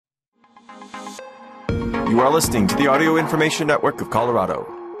You are listening to the Audio Information Network of Colorado.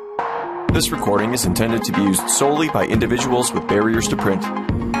 This recording is intended to be used solely by individuals with barriers to print.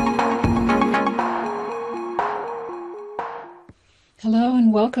 Hello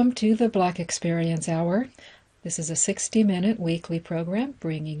and welcome to the Black Experience Hour. This is a 60-minute weekly program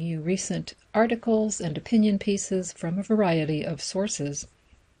bringing you recent articles and opinion pieces from a variety of sources.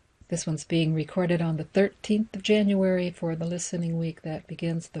 This one's being recorded on the 13th of January for the listening week that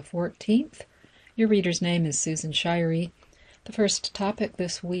begins the 14th. Your reader's name is Susan Shirey. The first topic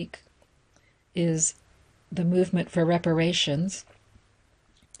this week is the movement for reparations.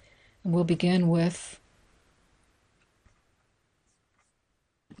 And we'll begin with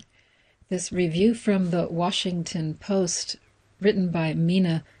this review from the Washington Post written by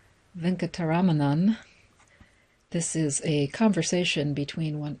Meena Venkataramanan. This is a conversation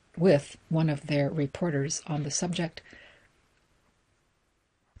with one of their reporters on the subject.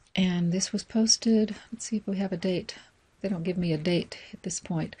 And this was posted, let's see if we have a date. They don't give me a date at this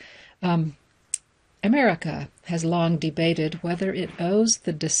point. America has long debated whether it owes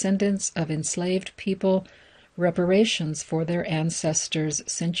the descendants of enslaved people reparations for their ancestors'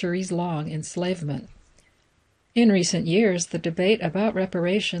 centuries-long enslavement. In recent years, the debate about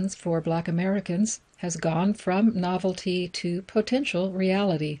reparations for Black Americans has gone from novelty to potential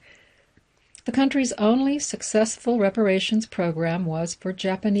reality. The country's only successful reparations program was for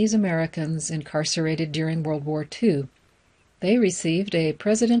Japanese Americans incarcerated during World War II. They received a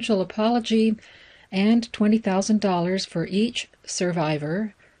presidential apology and $20,000 for each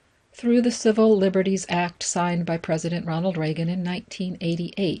survivor through the Civil Liberties Act signed by President Ronald Reagan in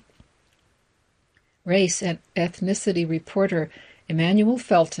 1988. Race and ethnicity reporter Emmanuel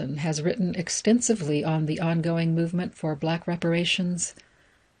Felton has written extensively on the ongoing movement for Black reparations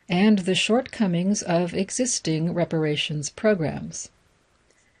and the shortcomings of existing reparations programs.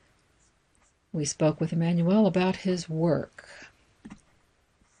 We spoke with Emmanuel about his work.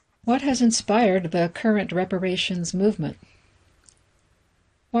 What has inspired the current reparations movement?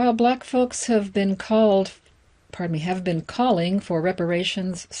 While Black folks have been calling for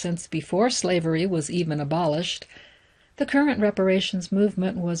reparations since before slavery was even abolished, the current reparations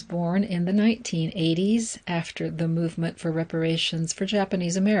movement was born in the 1980s after the movement for reparations for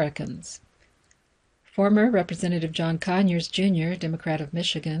Japanese Americans. Former Representative John Conyers, Jr., Democrat of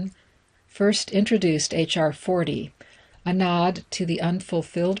Michigan, first introduced H.R. 40, a nod to the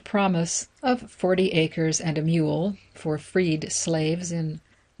unfulfilled promise of 40 acres and a mule for freed slaves in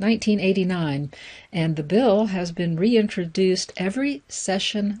 1989, and the bill has been reintroduced every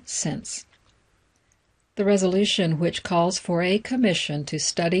session since. The resolution, which calls for a commission to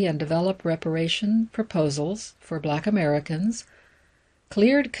study and develop reparation proposals for Black Americans,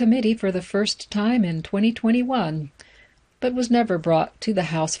 cleared committee for the first time in 2021, but was never brought to the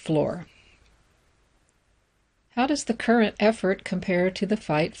House floor. How does the current effort compare to the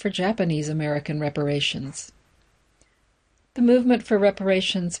fight for Japanese American reparations? The movement for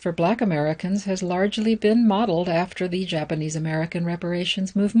reparations for Black Americans has largely been modeled after the Japanese American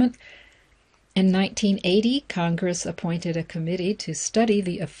reparations movement. In 1980, Congress appointed a committee to study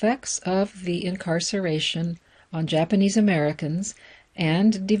the effects of the incarceration on Japanese Americans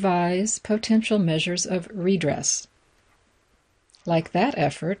and devise potential measures of redress. Like that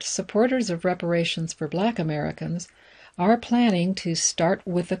effort, supporters of reparations for Black Americans are planning to start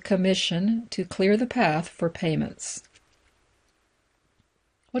with a commission to clear the path for payments.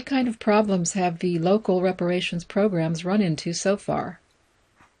 What kind of problems have the local reparations programs run into so far?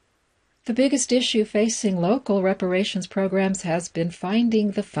 The biggest issue facing local reparations programs has been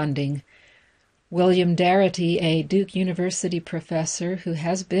finding the funding. William Darity, a Duke University professor who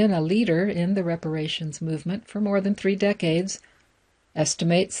has been a leader in the reparations movement for more than 3 decades,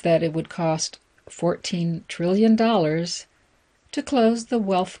 estimates that it would cost $14 trillion to close the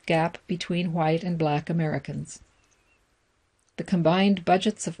wealth gap between white and Black Americans. The combined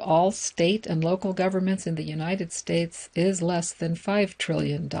budgets of all state and local governments in the United States is less than $5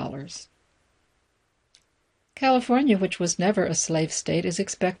 trillion. California, which was never a slave state, is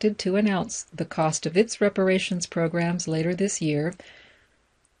expected to announce the cost of its reparations programs later this year.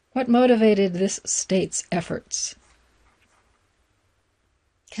 What motivated this state's efforts?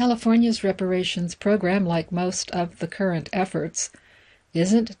 California's reparations program, like most of the current efforts,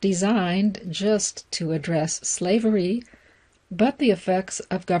 isn't designed just to address slavery, but the effects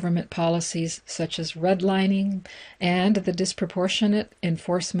of government policies such as redlining and the disproportionate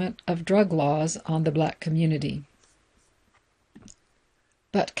enforcement of drug laws on the Black community.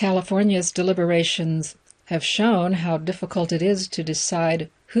 But California's deliberations have shown how difficult it is to decide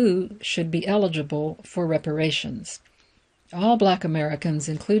who should be eligible for reparations. All Black Americans,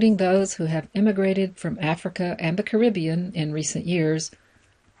 including those who have immigrated from Africa and the Caribbean in recent years,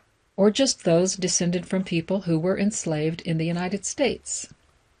 or just those descended from people who were enslaved in the United States.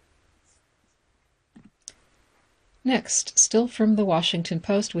 Next, still from the Washington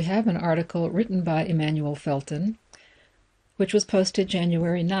Post, we have an article written by Emmanuel Felton, which was posted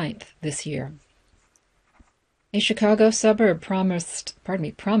January 9th this year. A Chicago suburb promised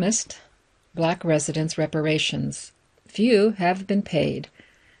Black residents reparations. Few have been paid.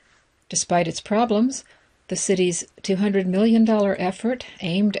 Despite its problems, the city's $200 million effort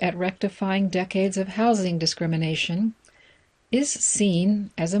aimed at rectifying decades of housing discrimination is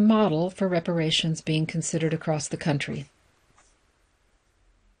seen as a model for reparations being considered across the country.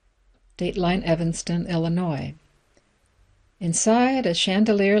 Dateline, Evanston, Illinois. Inside a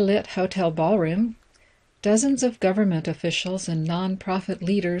chandelier-lit hotel ballroom, dozens of government officials and nonprofit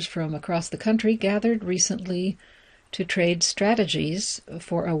leaders from across the country gathered recently to trade strategies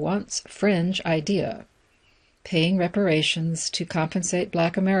for a once fringe idea: paying reparations to compensate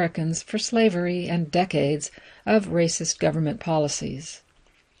Black Americans for slavery and decades of racist government policies.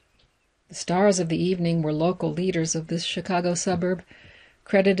 The stars of the evening were local leaders of this Chicago suburb,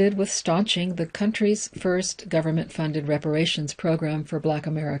 credited with staunching the country's first government-funded reparations program for Black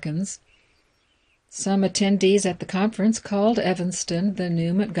Americans. Some attendees at the conference called Evanston the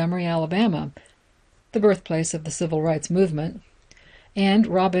new Montgomery, Alabama, the birthplace of the civil rights movement, and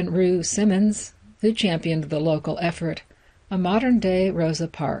Robin Rue Simmons, who championed the local effort, a modern-day Rosa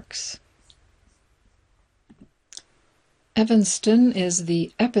Parks. Evanston is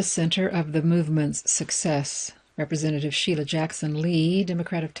the epicenter of the movement's success. Representative Sheila Jackson Lee,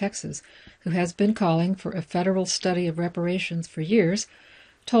 Democrat of Texas, who has been calling for a federal study of reparations for years,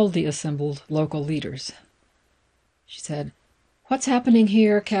 told the assembled local leaders. She said, "What's happening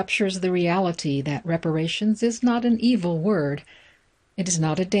here captures the reality that reparations is not an evil word. It is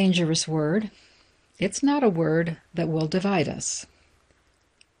not a dangerous word. It's not a word that will divide us.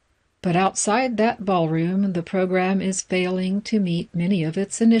 But outside that ballroom, the program is failing to meet many of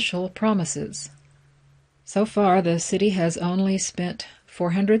its initial promises. So far, the city has only spent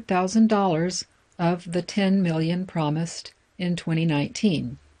 $400,000 of the $10 million promised in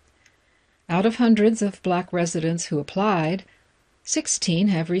 2019. Out of hundreds of Black residents who applied, 16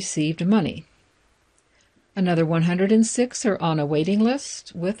 have received money. Another 106 are on a waiting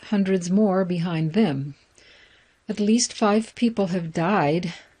list, with hundreds more behind them. At least 5 people have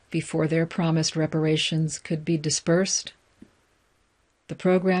died before their promised reparations could be dispersed," the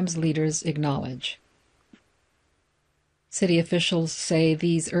program's leaders acknowledge. City officials say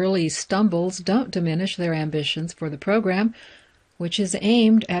these early stumbles don't diminish their ambitions for the program, which is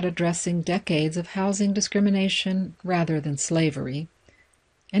aimed at addressing decades of housing discrimination rather than slavery,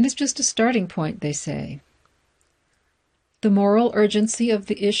 and is just a starting point, they say. "The moral urgency of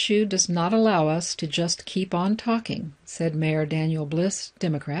the issue does not allow us to just keep on talking," said Mayor Daniel Bliss,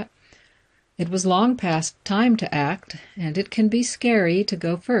 Democrat. "It was long past time to act, and it can be scary to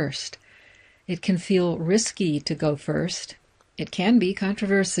go first. It can feel risky to go first. It can be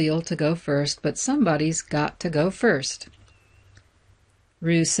controversial to go first, but somebody's got to go first."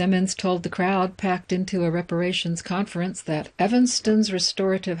 Rue Simmons told the crowd packed into a reparations conference that Evanston's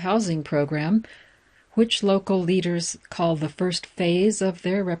restorative housing program, which local leaders call the first phase of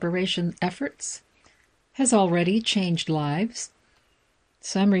their reparation efforts, has already changed lives.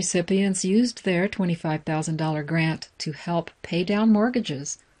 Some recipients used their $25,000 grant to help pay down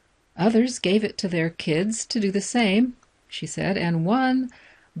mortgages. Others gave it to their kids to do the same, she said, and one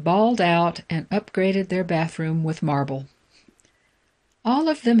balled out and upgraded their bathroom with marble. All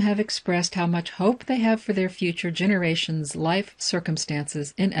of them have expressed how much hope they have for their future generations' life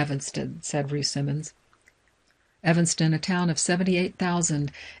circumstances in Evanston, said Rue Simmons. Evanston, a town of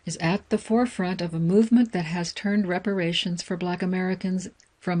 78,000, is at the forefront of a movement that has turned reparations for Black Americans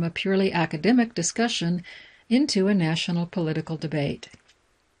from a purely academic discussion into a national political debate.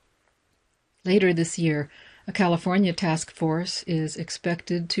 Later this year, a California task force is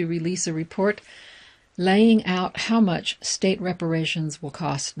expected to release a report laying out how much state reparations will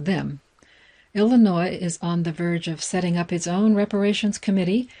cost them. Illinois is on the verge of setting up its own reparations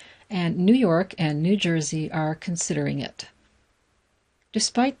committee, and New York and New Jersey are considering it.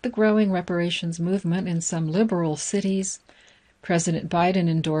 Despite the growing reparations movement in some liberal cities, President Biden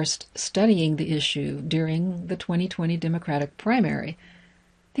endorsed studying the issue during the 2020 Democratic primary.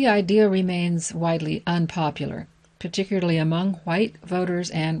 The idea remains widely unpopular, particularly among white voters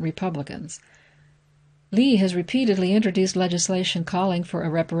and Republicans. Lee has repeatedly introduced legislation calling for a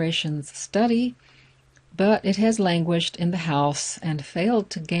reparations study, but it has languished in the House and failed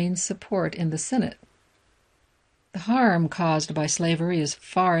to gain support in the Senate. The harm caused by slavery is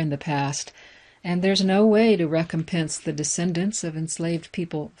far in the past, and there's no way to recompense the descendants of enslaved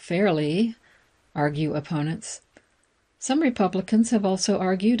people fairly, argue opponents. Some Republicans have also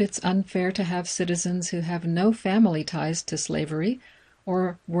argued it's unfair to have citizens who have no family ties to slavery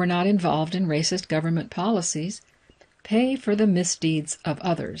or were not involved in racist government policies pay for the misdeeds of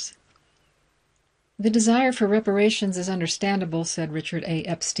others. The desire for reparations is understandable, said Richard A.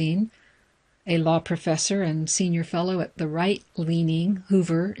 Epstein, a law professor and senior fellow at the right-leaning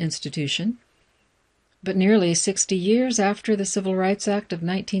Hoover Institution. But nearly 60 years after the Civil Rights Act of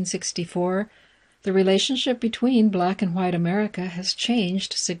 1964, the relationship between black and white America has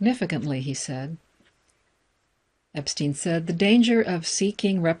changed significantly, he said. Epstein said, the danger of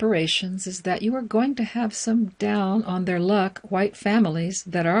seeking reparations is that you are going to have some down-on-their-luck white families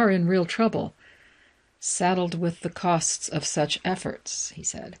that are in real trouble, saddled with the costs of such efforts, he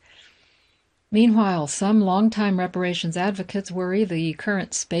said. Meanwhile, some longtime reparations advocates worry the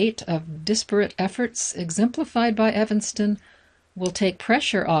current spate of disparate efforts exemplified by Evanston will take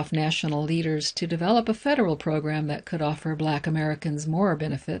pressure off national leaders to develop a federal program that could offer black Americans more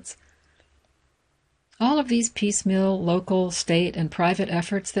benefits. All of these piecemeal, local, state, and private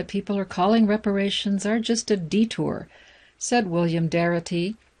efforts that people are calling reparations are just a detour, said William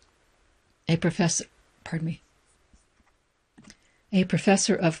Darity, a professor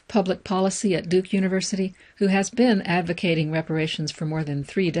of public policy at Duke University who has been advocating reparations for more than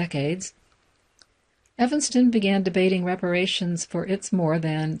 3 decades. Evanston began debating reparations for its more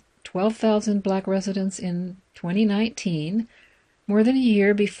than 12,000 black residents in 2019, more than a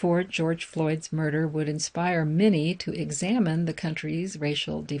year before George Floyd's murder would inspire many to examine the country's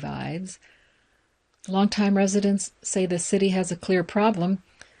racial divides. Longtime residents say the city has a clear problem.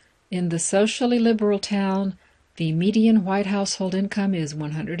 In the socially liberal town, the median white household income is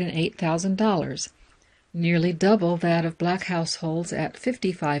 $108,000, nearly double that of black households at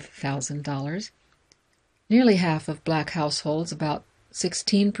 $55,000. Nearly half of black households, about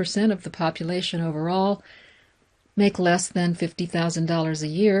 16% of the population overall, make less than $50,000 a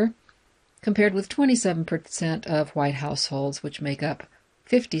year, compared with 27% of white households, which make up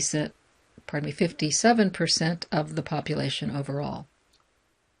 57% of the population overall.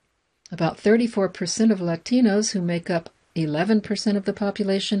 About 34% of Latinos, who make up 11% of the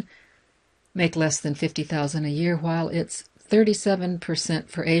population, make less than $50,000 a year, while it's 37%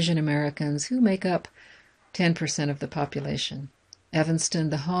 for Asian Americans, who make up 10% of the population. Evanston,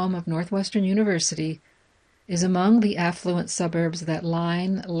 the home of Northwestern University, is among the affluent suburbs that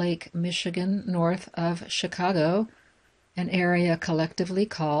line Lake Michigan north of Chicago, an area collectively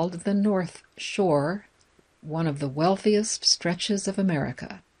called the North Shore, one of the wealthiest stretches of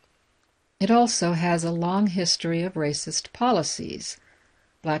America. It also has a long history of racist policies.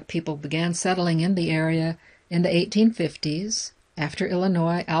 Black people began settling in the area in the 1850s, after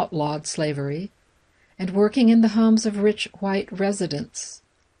Illinois outlawed slavery, and working in the homes of rich white residents.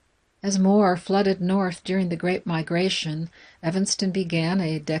 As more flooded north during the Great Migration, Evanston began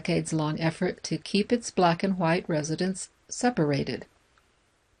a decades-long effort to keep its black and white residents separated.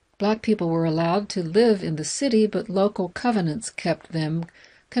 Black people were allowed to live in the city, but local covenants kept them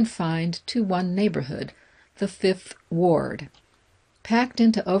confined to one neighborhood, the Fifth Ward. Packed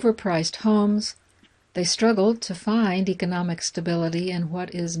into overpriced homes, they struggled to find economic stability in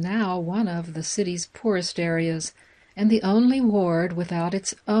what is now one of the city's poorest areas and the only ward without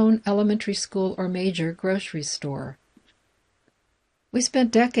its own elementary school or major grocery store. We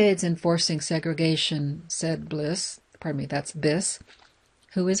spent decades enforcing segregation, said Biss,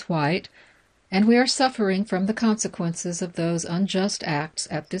 who is white, and we are suffering from the consequences of those unjust acts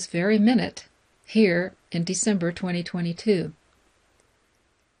at this very minute, here in December 2022.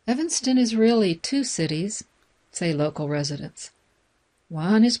 Evanston is really 2 cities, say local residents.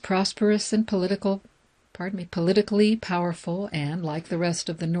 One is prosperous and politically powerful and, like the rest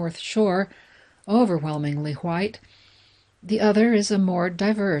of the North Shore, overwhelmingly white. The other is a more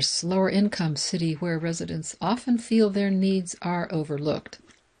diverse, lower-income city where residents often feel their needs are overlooked.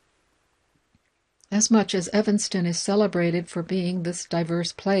 As much as Evanston is celebrated for being this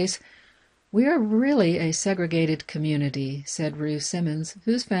diverse place, we are really a segregated community, said Rue Simmons,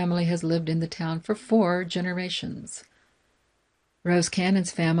 whose family has lived in the town for 4 generations. Rose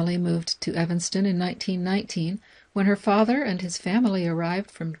Cannon's family moved to Evanston in 1919 when her father and his family arrived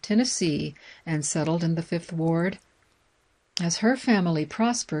from Tennessee and settled in the Fifth Ward. As her family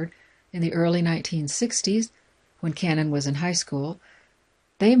prospered in the early 1960s, when Cannon was in high school,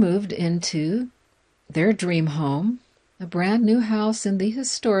 they moved into their dream home, a brand new house in the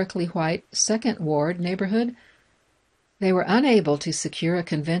historically white Second Ward neighborhood. They were unable to secure a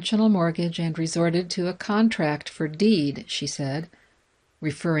conventional mortgage and resorted to a contract for deed, she said,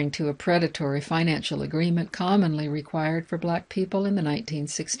 referring to a predatory financial agreement commonly required for black people in the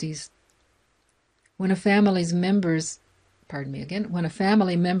 1960s. When a family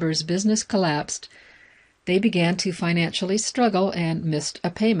member's business collapsed, they began to financially struggle and missed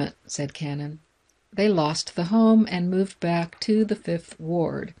a payment, said Cannon. They lost the home and moved back to the Fifth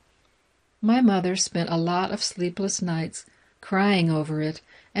Ward. My mother spent a lot of sleepless nights crying over it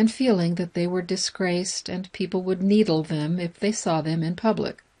and feeling that they were disgraced and people would needle them if they saw them in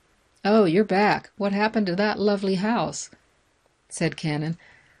public. "Oh, you're back. What happened to that lovely house?" said Cannon.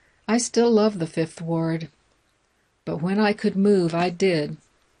 "I still love the Fifth Ward, but when I could move, I did.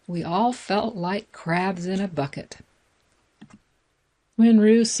 We all felt like crabs in a bucket." When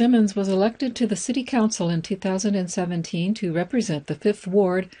Rue Simmons was elected to the City Council in 2017 to represent the Fifth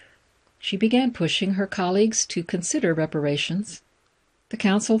Ward, she began pushing her colleagues to consider reparations. The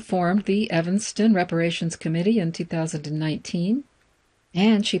council formed the Evanston Reparations Committee in 2019,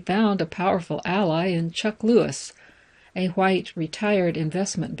 and she found a powerful ally in Chuck Lewis, a white retired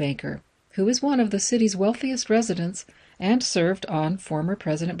investment banker, who is one of the city's wealthiest residents and served on former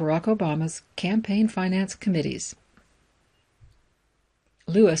President Barack Obama's campaign finance committees.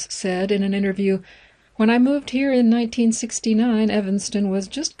 Lewis said in an interview, "When I moved here in 1969, Evanston was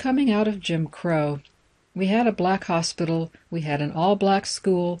just coming out of Jim Crow. We had a black hospital, we had an all-black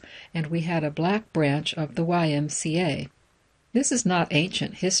school, and we had a black branch of the YMCA. This is not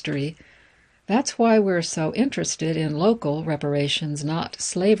ancient history. That's why we're so interested in local reparations, not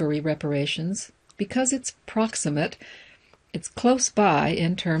slavery reparations, because it's proximate, it's close by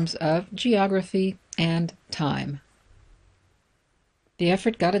in terms of geography and time." The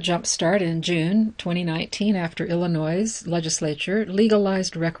effort got a jump start in June 2019 after Illinois' legislature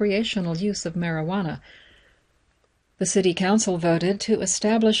legalized recreational use of marijuana. The City Council voted to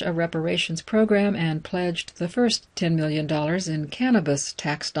establish a reparations program and pledged the first $10 million in cannabis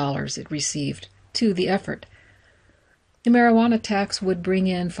tax dollars it received to the effort. The marijuana tax would bring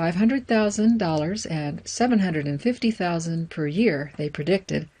in $500,000 and $750,000 per year, they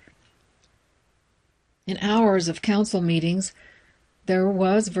predicted. In hours of council meetings, there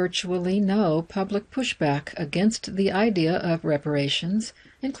was virtually no public pushback against the idea of reparations,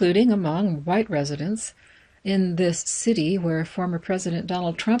 including among white residents in this city where former President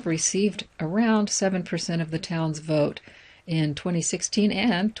Donald Trump received around 7% of the town's vote in 2016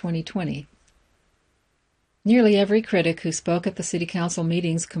 and 2020. Nearly every critic who spoke at the city council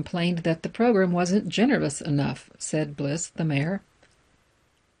meetings complained that the program wasn't generous enough, said Bliss, the mayor.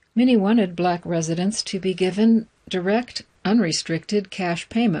 Many wanted black residents to be given direct, unrestricted cash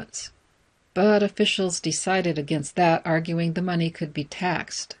payments, but officials decided against that, arguing the money could be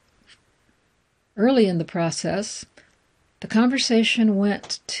taxed. Early in the process, the conversation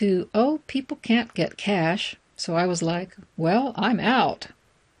went to, "Oh, people can't get cash," so I was like, "Well, I'm out,"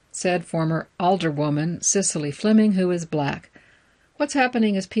 said former alderwoman Cicely Fleming, who is black. "What's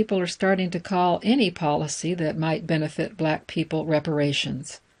happening is people are starting to call any policy that might benefit black people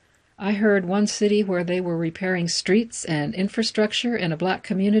reparations. I heard one city where they were repairing streets and infrastructure in a black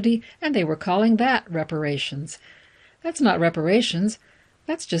community, and they were calling that reparations. That's not reparations,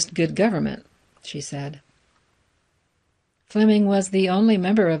 that's just good government," she said. Fleming was the only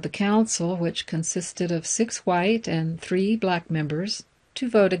member of the council, which consisted of 6 white and 3 black members, to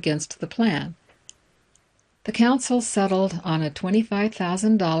vote against the plan. The council settled on a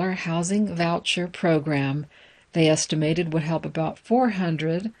 $25,000 housing voucher program they estimated would help about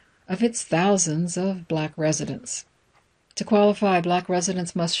 400 of its thousands of black residents. To qualify, black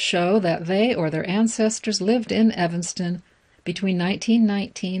residents must show that they or their ancestors lived in Evanston between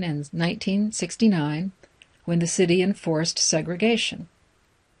 1919 and 1969, when the city enforced segregation.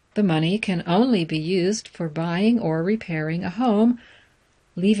 The money can only be used for buying or repairing a home,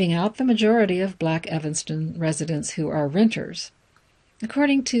 leaving out the majority of black Evanston residents who are renters.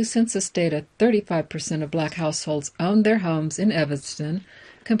 According to census data, 35% of black households own their homes in Evanston,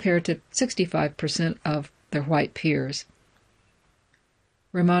 compared to 65% of their white peers.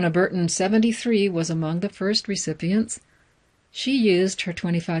 Ramona Burton, 73, was among the first recipients. She used her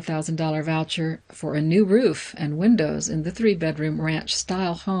 $25,000 voucher for a new roof and windows in the 3-bedroom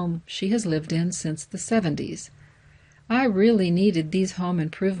ranch-style home she has lived in since the 70s. "I really needed these home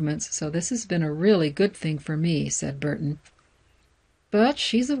improvements, so this has been a really good thing for me," said Burton. But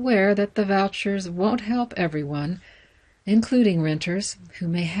she's aware that the vouchers won't help everyone, including renters who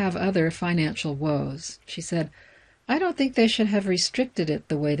may have other financial woes. She said, "I don't think they should have restricted it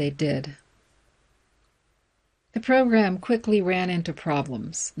the way they did." The program quickly ran into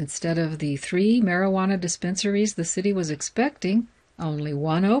problems. Instead of the 3 marijuana dispensaries the city was expecting, only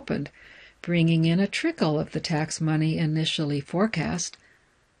 1 opened, bringing in a trickle of the tax money initially forecast.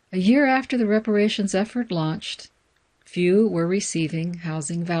 A year after the reparations effort launched, few were receiving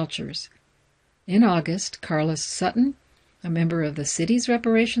housing vouchers. In August, Carlos Sutton, a member of the city's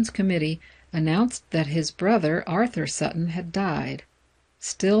reparations committee, announced that his brother, Arthur Sutton, had died,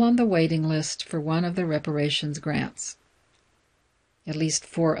 still on the waiting list for one of the reparations grants. At least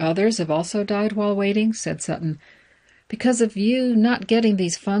 4 others have also died while waiting, said Sutton. Because of you not getting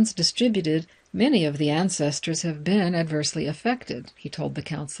these funds distributed, many of the ancestors have been adversely affected, he told the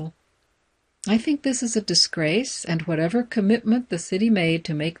council. I think this is a disgrace, and whatever commitment the city made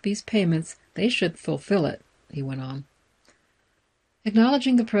to make these payments, they should fulfill it, he went on.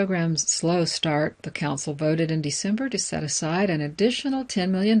 Acknowledging the program's slow start, the council voted in December to set aside an additional $10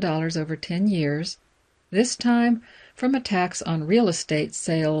 million over 10 years, this time from a tax on real estate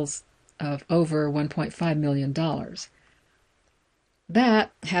sales of over $1.5 million.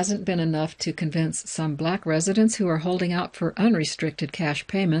 That hasn't been enough to convince some black residents who are holding out for unrestricted cash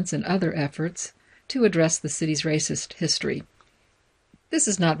payments and other efforts to address the city's racist history. This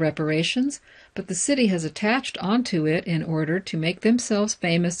is not reparations, but the city has attached onto it in order to make themselves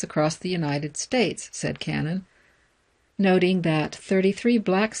famous across the United States, said Cannon, noting that 33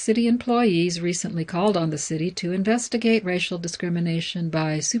 black city employees recently called on the city to investigate racial discrimination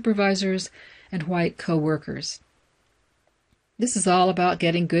by supervisors and white co-workers. This is all about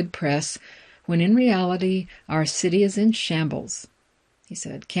getting good press, when in reality our city is in shambles, he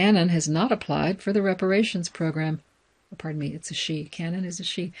said. Cannon has not applied for the reparations program. Pardon me, it's a she. Cannon is a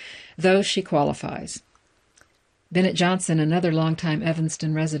she, though she qualifies. Bennett Johnson, another longtime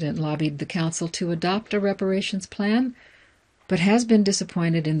Evanston resident, lobbied the council to adopt a reparations plan, but has been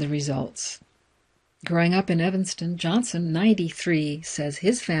disappointed in the results. Growing up in Evanston, Johnson, 93, says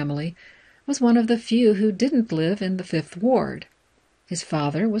his family was one of the few who didn't live in the 5th Ward. His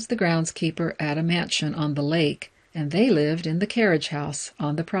father was the groundskeeper at a mansion on the lake, and they lived in the carriage house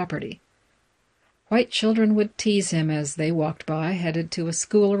on the property. White children would tease him as they walked by, headed to a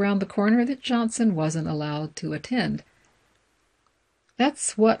school around the corner that Johnson wasn't allowed to attend.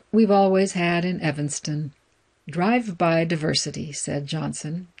 That's what we've always had in Evanston. Drive-by diversity, said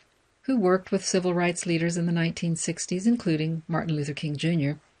Johnson, who worked with civil rights leaders in the 1960s, including Martin Luther King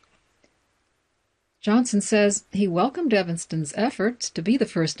Jr. Johnson says he welcomed Evanston's efforts to be the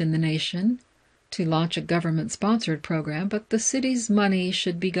first in the nation to launch a government-sponsored program, but the city's money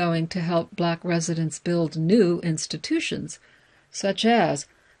should be going to help black residents build new institutions, such as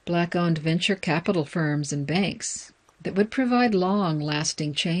black-owned venture capital firms and banks, that would provide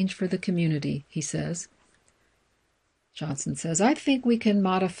long-lasting change for the community, he says. Johnson says, I think we can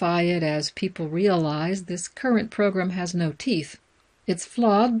modify it as people realize this current program has no teeth. It's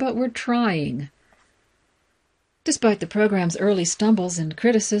flawed, but we're trying. Despite the program's early stumbles and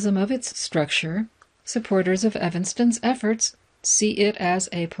criticism of its structure, supporters of Evanston's efforts see it as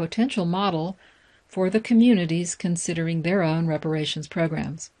a potential model for the communities considering their own reparations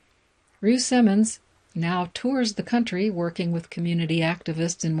programs. Rue Simmons now tours the country working with community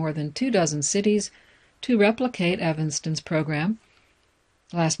activists in more than 24 cities to replicate Evanston's program.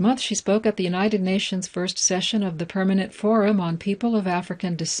 Last month she spoke at the United Nations first session of the Permanent Forum on People of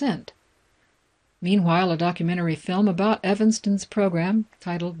African Descent. Meanwhile, a documentary film about Evanston's program,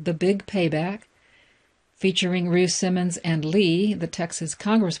 titled The Big Payback, featuring Rue Simmons and Lee, the Texas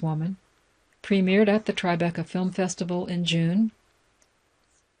congresswoman, premiered at the Tribeca Film Festival in June.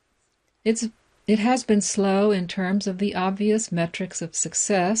 It has been slow in terms of the obvious metrics of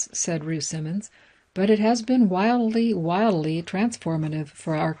success, said Rue Simmons, but it has been wildly transformative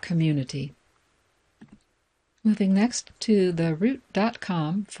for our community. Moving next to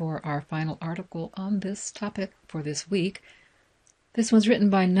theroot.com for our final article on this topic for this week. This one's written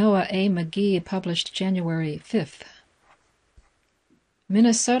by Noah A. McGee, published January 5th.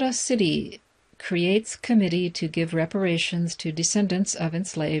 Minnesota City creates committee to give reparations to descendants of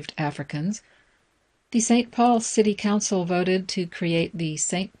enslaved Africans. The St. Paul City Council voted to create the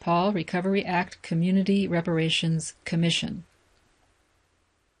St. Paul Recovery Act Community Reparations Commission.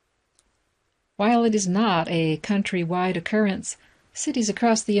 While it is not a countrywide occurrence, cities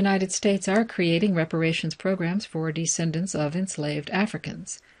across the United States are creating reparations programs for descendants of enslaved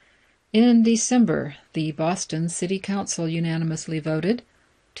Africans. In December, the Boston City Council unanimously voted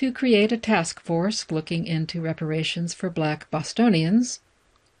to create a task force looking into reparations for black Bostonians.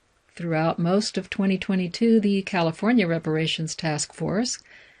 Throughout most of 2022, the California Reparations Task Force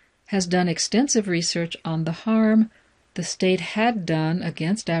has done extensive research on the harm the state had done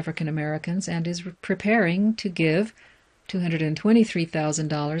against African Americans and is preparing to give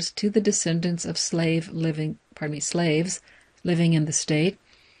 $223,000 to the descendants of slaves living in the state.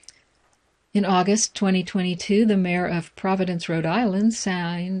 In August 2022, the mayor of Providence, Rhode Island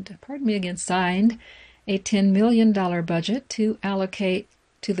signed a $10 million budget to allocate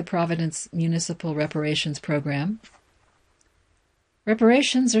to the Providence Municipal Reparations Program.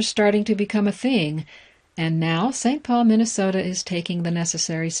 Reparations are starting to become a thing, and now St. Paul, Minnesota is taking the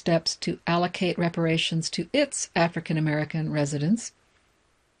necessary steps to allocate reparations to its African American residents.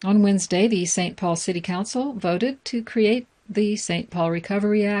 On Wednesday, the St. Paul City Council voted to create the St. Paul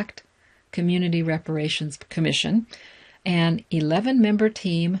Recovery Act Community Reparations Commission, an 11-member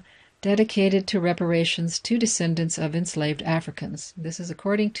team dedicated to reparations to descendants of enslaved Africans. This is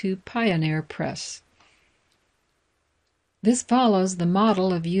according to Pioneer Press. This follows the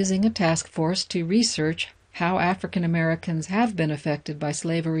model of using a task force to research how African Americans have been affected by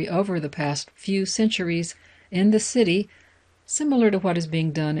slavery over the past few centuries in the city, similar to what is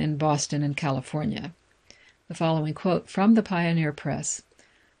being done in Boston and California. The following quote from the Pioneer Press.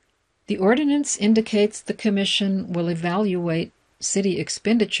 The ordinance indicates the Commission will evaluate city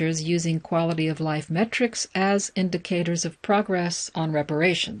expenditures using quality of life metrics as indicators of progress on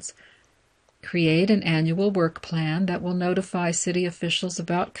reparations. Create an annual work plan that will notify city officials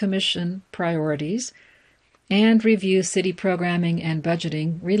about Commission priorities and review city programming and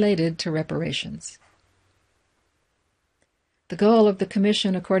budgeting related to reparations. The goal of the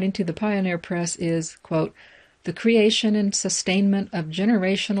Commission, according to the Pioneer Press, is, quote, the creation and sustainment of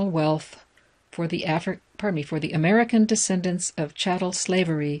generational wealth for the American descendants of chattel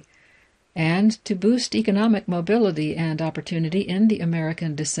slavery, and to boost economic mobility and opportunity in the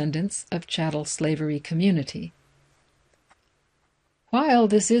American descendants of chattel slavery community. While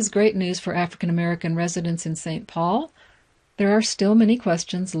this is great news for African American residents in St. Paul, there are still many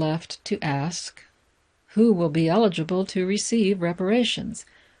questions left to ask. Who will be eligible to receive reparations?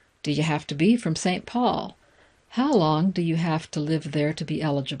 Do you have to be from St. Paul? How long do you have to live there to be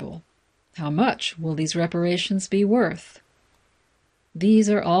eligible? How much will these reparations be worth? These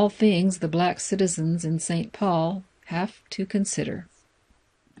are all things the black citizens in St. Paul have to consider.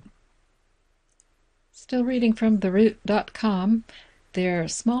 Still reading from TheRoot.com, their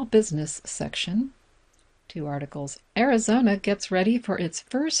small business section. 2 articles. Arizona gets ready for its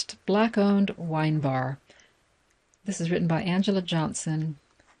first black-owned wine bar. This is written by Angela Johnson.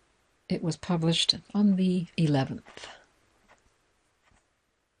 It was published on the 11th.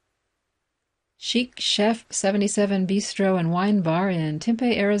 Chic Chef 77 Bistro and Wine Bar in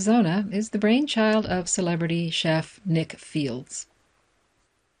Tempe, Arizona is the brainchild of celebrity chef Nick Fields.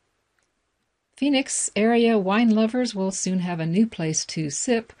 Phoenix area wine lovers will soon have a new place to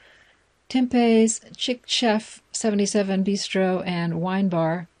sip. Tempe's Chic Chef 77 Bistro and Wine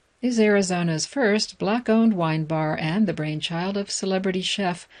Bar is Arizona's first black-owned wine bar and the brainchild of celebrity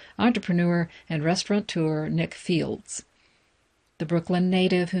chef, entrepreneur, and restaurateur Nick Fields. The Brooklyn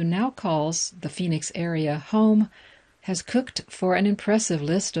native, who now calls the Phoenix area home, has cooked for an impressive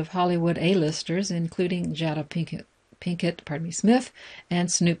list of Hollywood A-listers, including Jada Pinkett Smith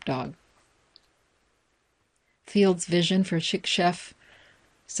and Snoop Dogg. Fields' vision for Chic Chef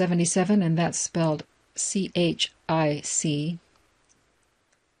 77, and that's spelled CHIC,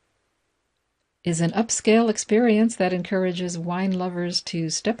 is an upscale experience that encourages wine lovers to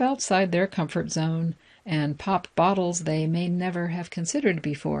step outside their comfort zone and pop bottles they may never have considered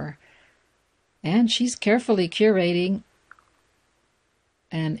before. And she's carefully curating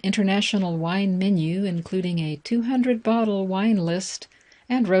an international wine menu, including a 200-bottle wine list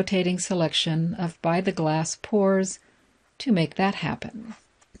and rotating selection of by-the-glass pours to make that happen.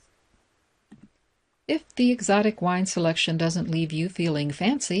 If the exotic wine selection doesn't leave you feeling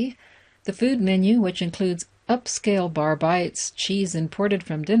fancy, the food menu, which includes upscale bar bites, cheese imported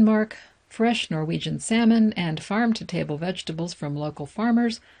from Denmark, fresh Norwegian salmon, and farm-to-table vegetables from local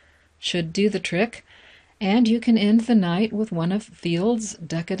farmers, should do the trick, and you can end the night with one of Fields'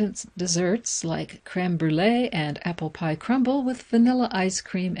 decadent desserts like creme brulee and apple pie crumble with vanilla ice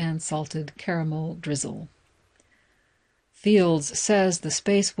cream and salted caramel drizzle. Fields says the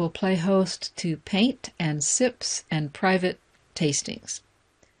space will play host to paint and sips and private tastings,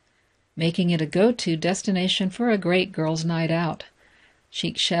 making it a go-to destination for a great girls' night out.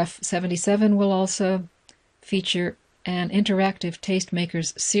 Chic Chef 77 will also feature an interactive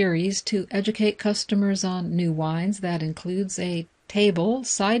tastemakers series to educate customers on new wines that includes a table,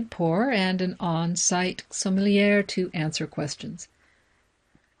 side pour, and an on-site sommelier to answer questions.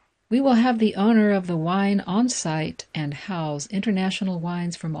 We will have the owner of the wine on-site and house international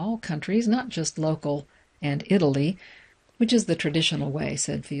wines from all countries, not just local and Italy, which is the traditional way,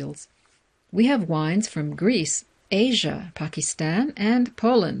 said Fields. We have wines from Greece, Asia, Pakistan, and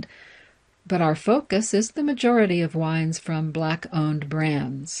Poland, but our focus is the majority of wines from Black-owned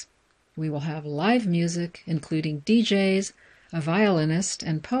brands. We will have live music, including DJs, a violinist,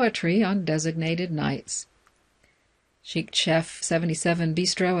 and poetry on designated nights. Chic Chef 77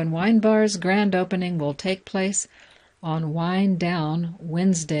 Bistro and Wine Bar's grand opening will take place on Wine Down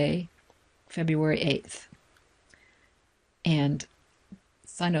Wednesday, February 8th. And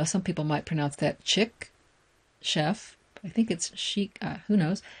I know some people might pronounce that Chic Chef. I think it's Chic, who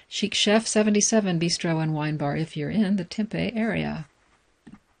knows? Chic Chef 77 Bistro and Wine Bar if you're in the Tempe area.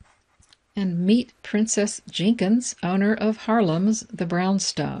 And meet Princess Jenkins, owner of Harlem's The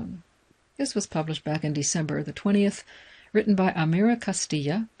Brownstone. This was published back in December the 20th, written by Amira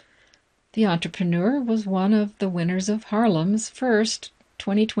Castilla. The entrepreneur was one of the winners of Harlem's first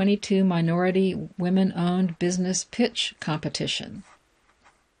 2022 Minority Women-Owned Business Pitch Competition.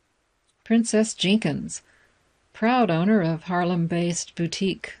 Princess Jenkins, proud owner of Harlem-based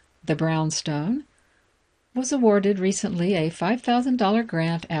boutique The Brownstone, was awarded recently a $5,000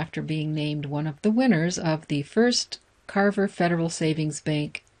 grant after being named one of the winners of the first Carver Federal Savings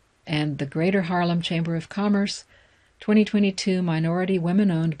Bank and the Greater Harlem Chamber of Commerce 2022 Minority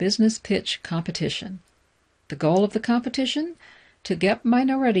Women-Owned Business Pitch Competition. The goal of the competition? To get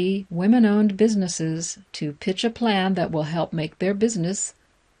minority women-owned businesses to pitch a plan that will help make their businesses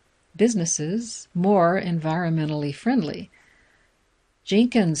more environmentally friendly.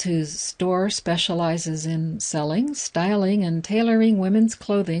 Jenkins, whose store specializes in selling, styling, and tailoring women's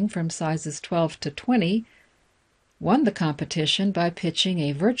clothing from sizes 12 to 20, won the competition by pitching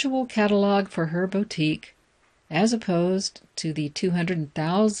a virtual catalog for her boutique, as opposed to the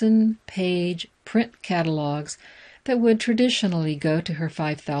 200,000-page print catalogs that would traditionally go to her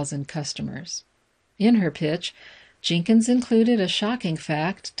 5,000 customers. In her pitch, Jenkins included a shocking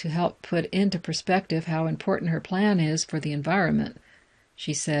fact to help put into perspective how important her plan is for the environment.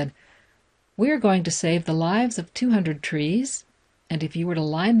 She said, "We are going to save the lives of 200 trees, and if you were to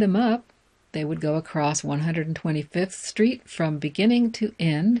line them up, they would go across 125th Street from beginning to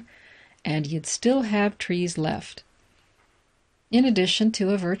end, and you'd still have trees left." In addition to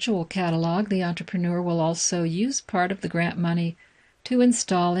a virtual catalog, the entrepreneur will also use part of the grant money to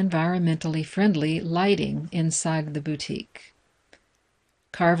install environmentally friendly lighting inside the boutique.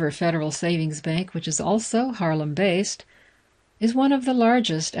 Carver Federal Savings Bank, which is also Harlem-based, is one of the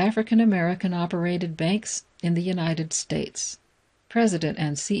largest African-American operated banks in the United States. President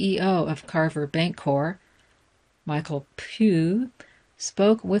and CEO of Carver Bancorp, Michael Pugh,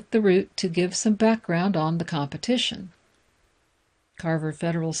 spoke with The Root to give some background on the competition. Carver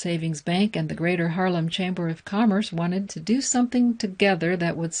Federal Savings Bank and the Greater Harlem Chamber of Commerce wanted to do something together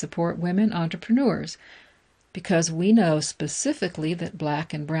that would support women entrepreneurs, because we know specifically that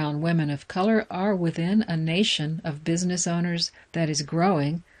Black and brown women of color are within a nation of business owners that is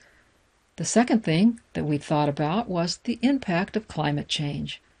growing. The second thing that we thought about was the impact of climate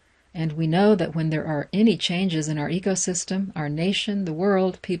change. And we know that when there are any changes in our ecosystem, our nation, the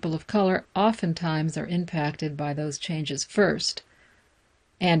world, people of color oftentimes are impacted by those changes first,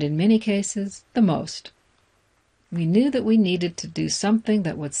 and in many cases, the most. We knew that we needed to do something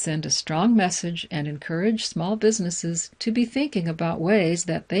that would send a strong message and encourage small businesses to be thinking about ways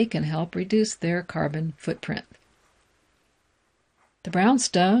that they can help reduce their carbon footprint. The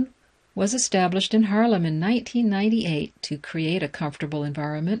Brownstone was established in Harlem in 1998 to create a comfortable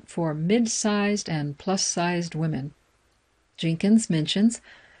environment for mid-sized and plus-sized women. Jenkins mentions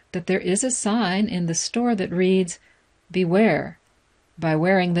that there is a sign in the store that reads, "Beware, by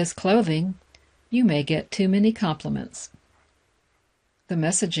wearing this clothing, you may get too many compliments." The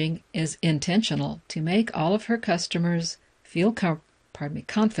messaging is intentional to make all of her customers feel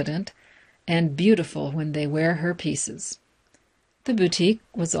confident and beautiful when they wear her pieces. The boutique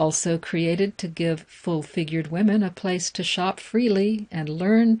was also created to give full-figured women a place to shop freely and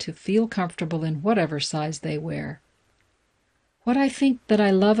learn to feel comfortable in whatever size they wear. What I think that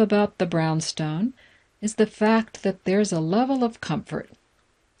I love about the Brownstone is the fact that there's a level of comfort.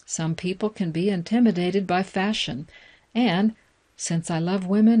 Some people can be intimidated by fashion, and since I love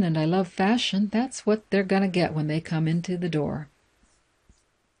women and I love fashion, that's what they're going to get when they come into the door.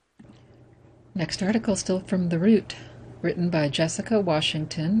 Next article, still from The Root, written by Jessica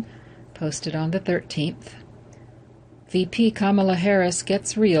Washington, posted on the 13th. VP Kamala Harris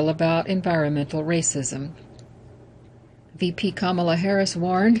gets real about environmental racism. VP Kamala Harris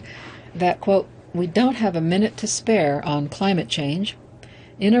warned that, quote, "We don't have a minute to spare on climate change,"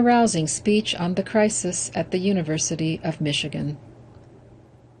 in a rousing speech on the crisis at the University of Michigan.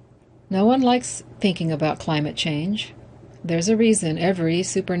 No one likes thinking about climate change. There's a reason every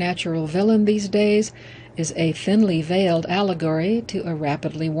supernatural villain these days is a thinly veiled allegory to a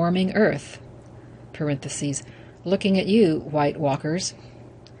rapidly warming Earth. Parentheses, looking at you, White Walkers.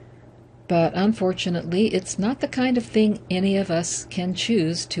 But unfortunately, it's not the kind of thing any of us can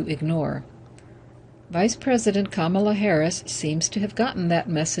choose to ignore. Vice President Kamala Harris seems to have gotten that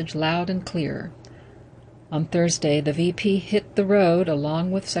message loud and clear. On Thursday, the VP hit the road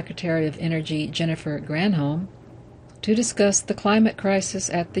along with Secretary of Energy Jennifer Granholm to discuss the climate crisis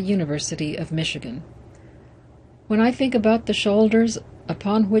at the University of Michigan. When I think about the shoulders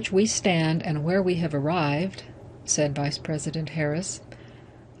upon which we stand and where we have arrived, said Vice President Harris,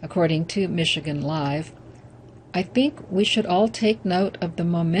 according to Michigan Live, I think we should all take note of the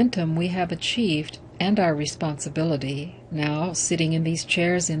momentum we have achieved and our responsibility, now sitting in these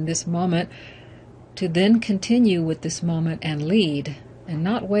chairs in this moment, to then continue with this moment and lead, and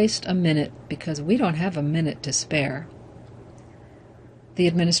not waste a minute, because we don't have a minute to spare. The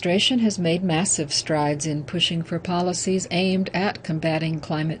administration has made massive strides in pushing for policies aimed at combating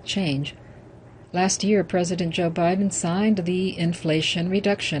climate change. Last year, President Joe Biden signed the Inflation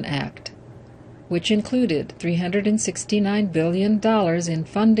Reduction Act, which included $369 billion in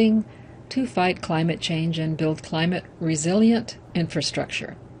funding to fight climate change and build climate-resilient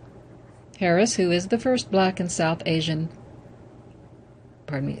infrastructure. Harris, who is the first black and South Asian,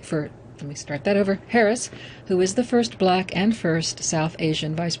 Harris, who is the first black and first South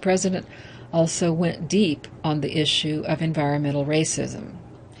Asian vice president, also went deep on the issue of environmental racism.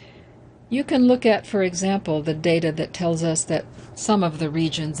 You can look at, for example, the data that tells us that some of the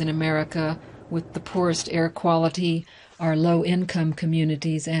regions in America with the poorest air quality are low-income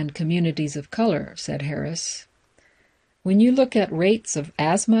communities and communities of color, said Harris. When you look at rates of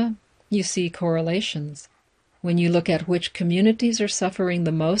asthma, you see correlations. When you look at which communities are suffering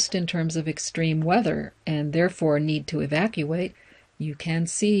the most in terms of extreme weather and therefore need to evacuate, you can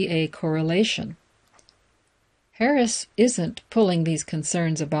see a correlation. Harris isn't pulling these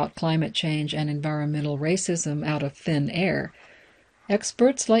concerns about climate change and environmental racism out of thin air.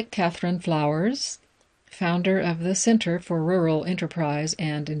 Experts like Catherine Flowers, founder of the Center for Rural Enterprise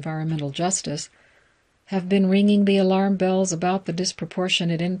and Environmental Justice, have been ringing the alarm bells about the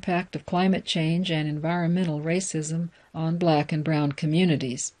disproportionate impact of climate change and environmental racism on black and brown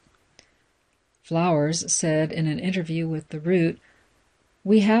communities. Flowers said in an interview with The Root,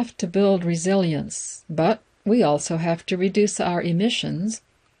 "We have to build resilience, but we also have to reduce our emissions.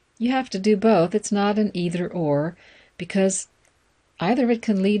 You have to do both. It's not an either-or, because either it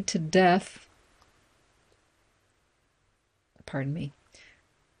can lead to death,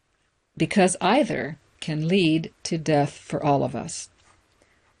 because either can lead to death for all of us."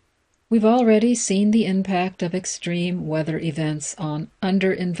 We've already seen the impact of extreme weather events on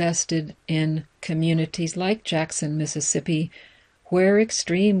underinvested in communities like Jackson, Mississippi, where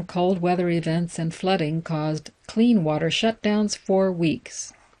extreme cold weather events and flooding caused clean water shutdowns for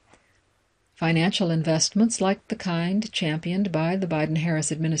weeks. Financial investments like the kind championed by the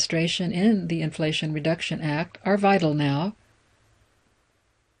Biden-Harris administration in the Inflation Reduction Act are vital now.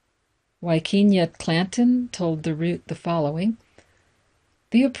 Wykenia Clanton told The Root the following,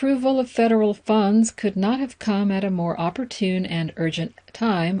 "The approval of federal funds could not have come at a more opportune and urgent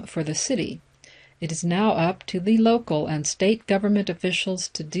time for the city. It is now up to the local and state government officials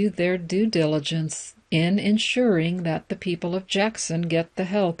to do their due diligence in ensuring that the people of Jackson get the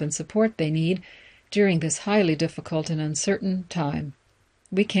help and support they need during this highly difficult and uncertain time.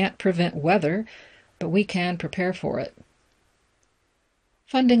 We can't prevent weather, but we can prepare for it."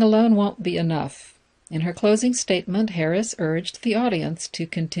 Funding alone won't be enough. In her closing statement, Harris urged the audience to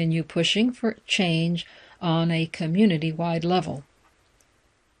continue pushing for change on a community-wide level.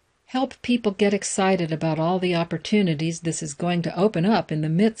 "Help people get excited about all the opportunities this is going to open up in the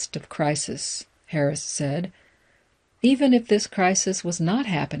midst of crisis," Harris said. "Even if this crisis was not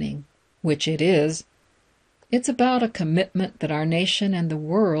happening, which it is, it's about a commitment that our nation and the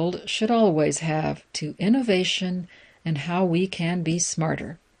world should always have to innovation and how we can be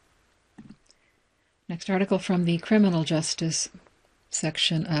smarter." Next article from the Criminal Justice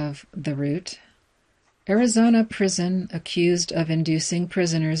section of The Root. Arizona prison accused of inducing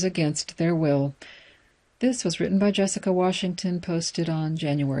prisoners against their will. This was written by Jessica Washington, posted on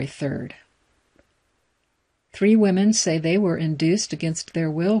January 3rd. 3 women say they were induced against their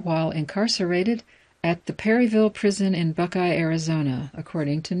will while incarcerated at the Perryville prison in Buckeye, Arizona,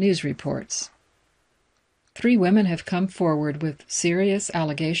 according to news reports. 3 women have come forward with serious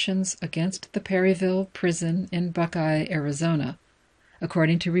allegations against the Perryville prison in Buckeye, Arizona,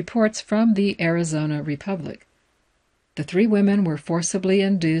 according to reports from the Arizona Republic. The 3 women were forcibly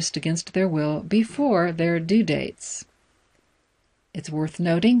induced against their will before their due dates. It's worth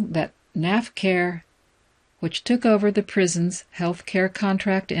noting that NAFCARE, which took over the prison's health care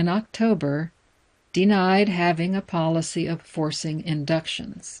contract in October, denied having a policy of forcing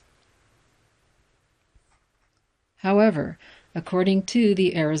inductions. However, according to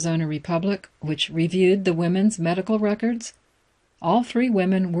the Arizona Republic, which reviewed the women's medical records, all 3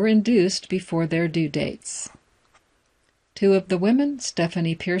 women were induced before their due dates. 2 of the women,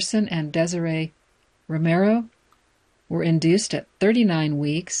 Stephanie Pearson and Desiree Romero, were induced at 39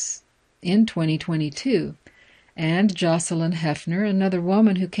 weeks in 2022, and Jocelyn Hefner, another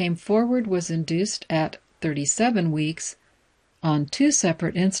woman who came forward, was induced at 37 weeks on 2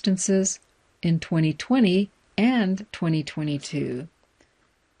 separate instances in 2020 and 2022.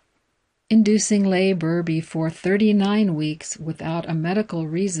 Inducing labor before 39 weeks without a medical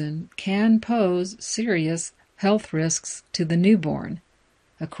reason can pose serious health risks to the newborn,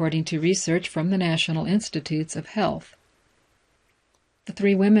 according to research from the National Institutes of Health. The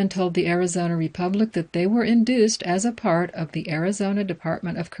 3 women told the Arizona Republic that they were induced as a part of the Arizona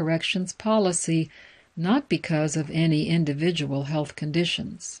Department of Corrections policy, not because of any individual health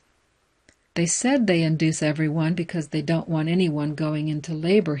conditions. They said they induce everyone because they don't want anyone going into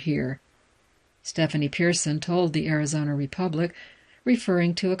labor here, Stephanie Pearson told the Arizona Republic,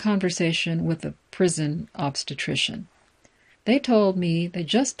 referring to a conversation with a prison obstetrician. They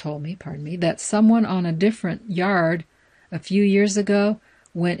just told me, that someone on a different yard a few years ago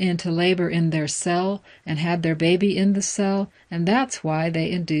went into labor in their cell and had their baby in the cell, and that's why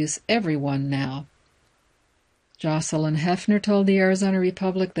they induce everyone now. Jocelyn Hefner told the Arizona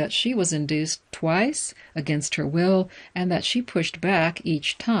Republic that she was induced twice against her will and that she pushed back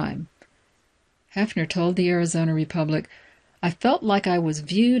each time. Hefner told the Arizona Republic, "I felt like I was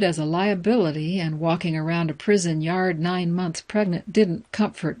viewed as a liability, and walking around a prison yard 9 months pregnant didn't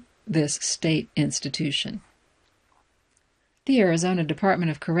comfort this state institution." The Arizona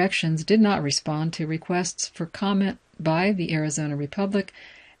Department of Corrections did not respond to requests for comment by the Arizona Republic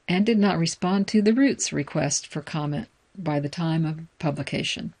and did not respond to the Roots' request for comment by the time of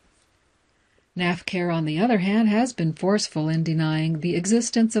publication. NAFCARE, on the other hand, has been forceful in denying the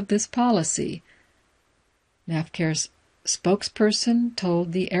existence of this policy. NAFCARE's spokesperson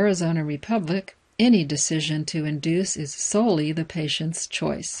told the Arizona Republic any decision to induce is solely the patient's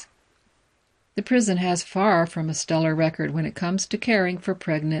choice. The prison has far from a stellar record when it comes to caring for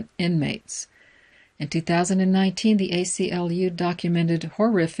pregnant inmates. In 2019, the ACLU documented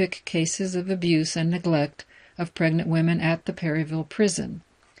horrific cases of abuse and neglect of pregnant women at the Perryville prison.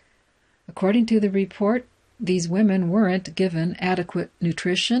 According to the report, these women weren't given adequate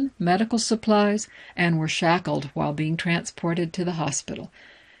nutrition, medical supplies, and were shackled while being transported to the hospital.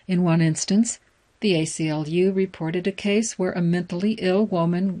 In one instance, the ACLU reported a case where a mentally ill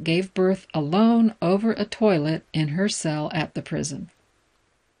woman gave birth alone over a toilet in her cell at the prison.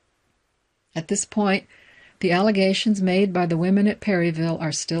 At this point, the allegations made by the women at Perryville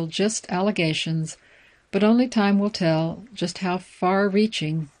are still just allegations, but only time will tell just how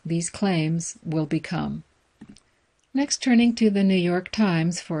far-reaching these claims will become. Next, turning to the New York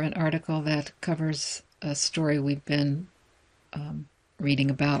Times for an article that covers a story we've been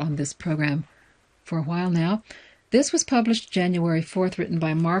reading about on this program for a while now. This was published January 4th, written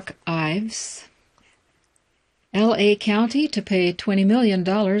by Mark Ives. L.A. County to pay $20 million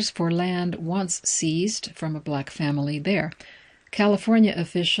for land once seized from a black family there. California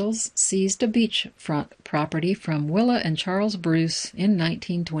officials seized a beachfront property from Willa and Charles Bruce in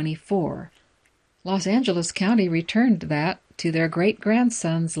 1924. Los Angeles County returned that to their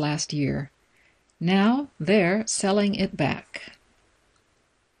great-grandsons last year. Now they're selling it back.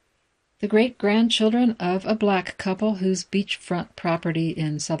 The great-grandchildren of a black couple whose beachfront property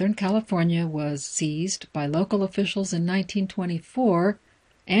in Southern California was seized by local officials in 1924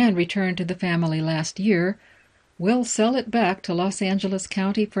 and returned to the family last year will sell it back to Los Angeles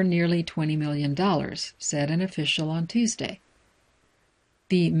County for nearly $20 million, said an official on Tuesday.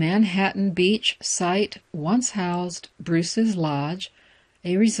 The Manhattan Beach site once housed Bruce's Lodge,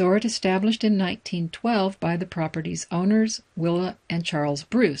 a resort established in 1912 by the property's owners, Willa and Charles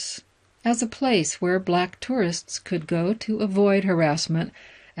Bruce, as a place where black tourists could go to avoid harassment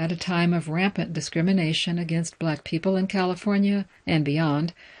at a time of rampant discrimination against black people in California and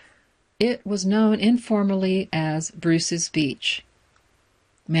beyond. It was known informally as Bruce's Beach.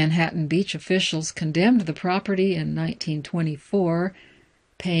 Manhattan Beach officials condemned the property in 1924,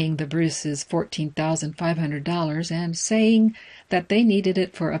 paying the Bruces $14,500 and saying that they needed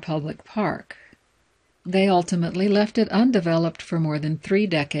it for a public park. They ultimately left it undeveloped for more than 3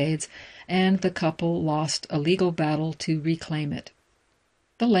 decades, and the couple lost a legal battle to reclaim it.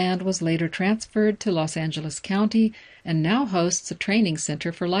 The land was later transferred to Los Angeles County and now hosts a training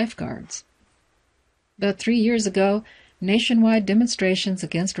center for lifeguards. But 3 years ago, nationwide demonstrations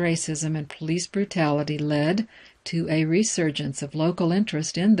against racism and police brutality led to a resurgence of local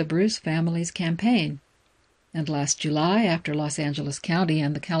interest in the Bruce family's campaign. And last July, after Los Angeles County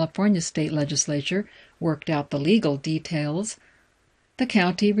and the California State Legislature worked out the legal details, the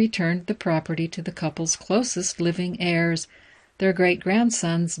county returned the property to the couple's closest living heirs, their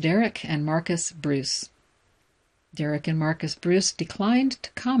great-grandsons Derek and Marcus Bruce. Derek and Marcus Bruce declined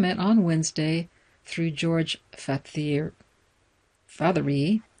to comment on Wednesday through George Fathery,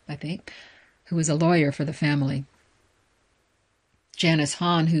 who is a lawyer for the family. Janice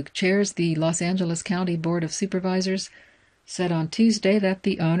Hahn, who chairs the Los Angeles County Board of Supervisors, said on Tuesday that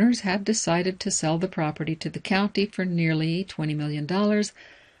the owners had decided to sell the property to the county for nearly $20 million,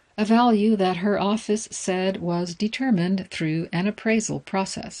 a value that her office said was determined through an appraisal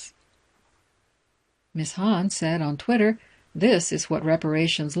process. Ms. Hahn said on Twitter, "This is what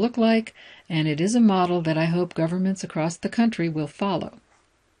reparations look like, and it is a model that I hope governments across the country will follow."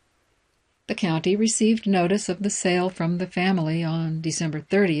 The county received notice of the sale from the family on December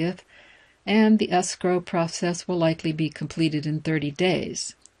 30th, and the escrow process will likely be completed in 30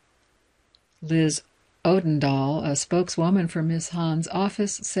 days. Liz Odendahl, a spokeswoman for Ms. Hahn's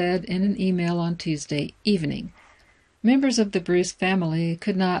office, said in an email on Tuesday evening, members of the Bruce family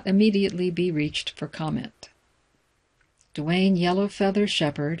could not immediately be reached for comment. Dwayne Yellowfeather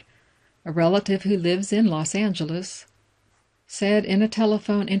Shepard, a relative who lives in Los Angeles, said in a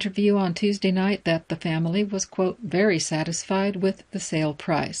telephone interview on Tuesday night that the family was, quote, very satisfied with the sale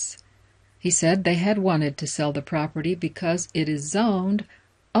price. He said they had wanted to sell the property because it is zoned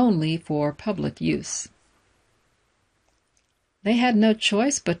only for public use. They had no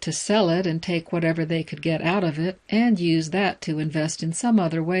choice but to sell it and take whatever they could get out of it and use that to invest in some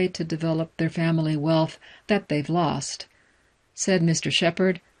other way to develop their family wealth that they've lost, said Mr.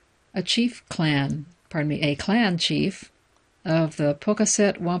 Shepard, a clan chief of the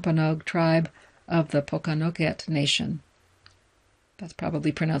Pokaset Wampanoag tribe of the Pokanoket Nation. That's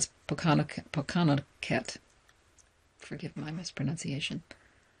probably pronounced Pokanoket. Forgive my mispronunciation.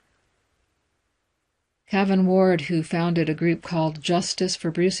 Kevin Ward, who founded a group called Justice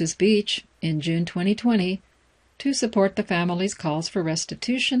for Bruce's Beach in June 2020 to support the family's calls for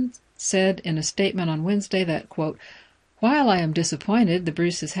restitution, said in a statement on Wednesday that, quote, "While I am disappointed the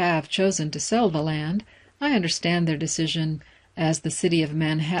Bruces have chosen to sell the land, I understand their decision as the city of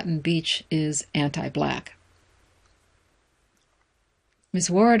Manhattan Beach is anti-black." Ms.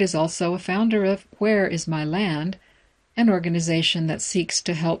 Ward is also a founder of Where Is My Land, an organization that seeks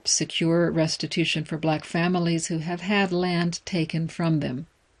to help secure restitution for black families who have had land taken from them.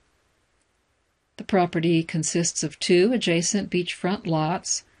 The property consists of 2 adjacent beachfront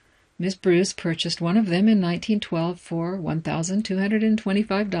lots. Ms. Bruce purchased one of them in 1912 for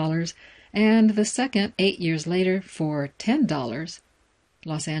 $1,225, and the second 8 years later for $10,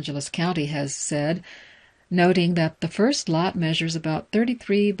 Los Angeles County has said, noting that the first lot measures about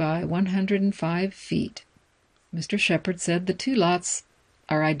 33 by 105 feet. Mr. Shepard said the 2 lots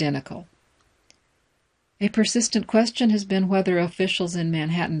are identical. A persistent question has been whether officials in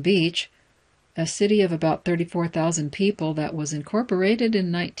Manhattan Beach, a city of about 34,000 people that was incorporated in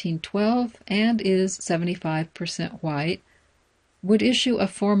 1912 and is 75% white, would issue a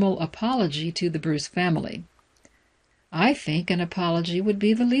formal apology to the Bruce family. "I think an apology would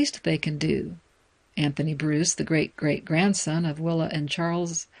be the least they can do," Anthony Bruce, the great-great-grandson of Willa and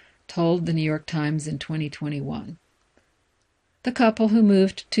Charles, told the New York Times in 2021. The couple who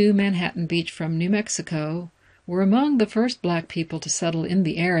moved to Manhattan Beach from New Mexico were among the first black people to settle in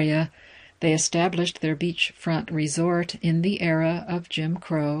the area. They established their beachfront resort in the era of Jim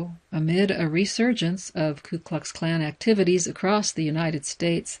Crow, amid a resurgence of Ku Klux Klan activities across the United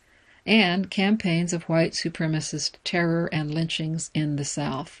States and campaigns of white supremacist terror and lynchings in the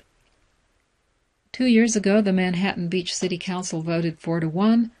South. 2 years ago, the Manhattan Beach City Council voted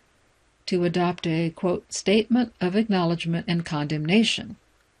 4-1 to adopt a, quote, statement of acknowledgement and condemnation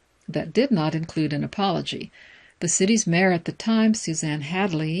that did not include an apology. The city's mayor at the time, Suzanne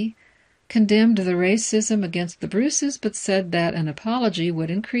Hadley, condemned the racism against the Bruces, but said that an apology would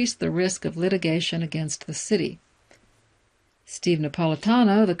increase the risk of litigation against the city. Steve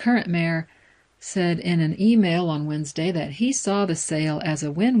Napolitano, the current mayor, said in an email on Wednesday that he saw the sale as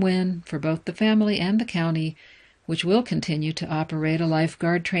a win-win for both the family and the county, which will continue to operate a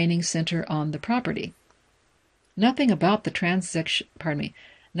lifeguard training center on the property. Nothing about the transaction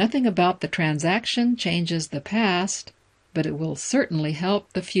changes the past, but it will certainly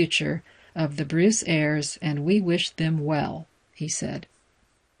help the future of the Bruce heirs, and we wish them well, he said.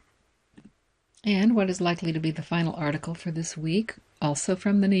 And what is likely to be the final article for this week, also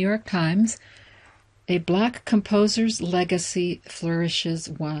from the New York Times, a black composer's legacy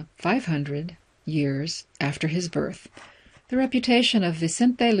flourishes 500 years after his birth. The reputation of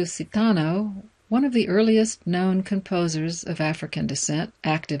Vicente Lusitano, one of the earliest known composers of African descent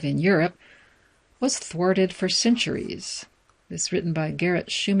active in Europe, was thwarted for centuries. This written by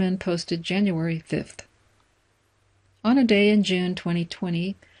Garrett Schumann, posted January 5th. On a day in June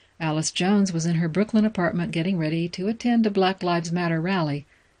 2020, Alice Jones was in her Brooklyn apartment getting ready to attend a Black Lives Matter rally.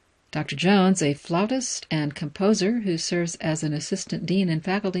 Dr. Jones, a flautist and composer who serves as an assistant dean and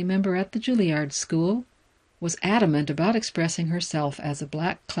faculty member at the Juilliard School, was adamant about expressing herself as a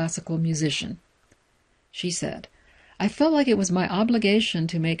black classical musician. She said, "I felt like it was my obligation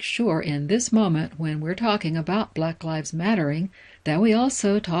to make sure in this moment when we're talking about Black Lives Mattering that we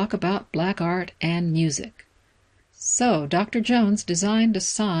also talk about black art and music." So Dr. Jones designed a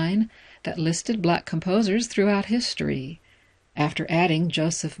sign that listed black composers throughout history, after adding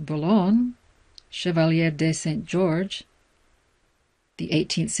Joseph Boulogne, Chevalier de Saint George, the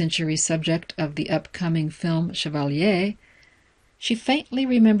 18th century subject of the upcoming film Chevalier. She faintly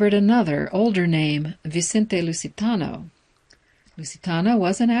remembered another, older name, Vicente Lusitano. Lusitano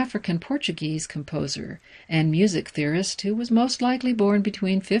was an African-Portuguese composer and music theorist who was most likely born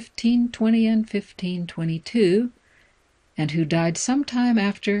between 1520 and 1522, and who died sometime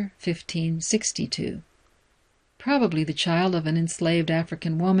after 1562. Probably the child of an enslaved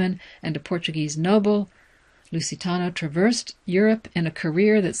African woman and a Portuguese noble, Lusitano traversed Europe in a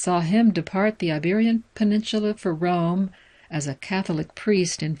career that saw him depart the Iberian Peninsula for Rome as a Catholic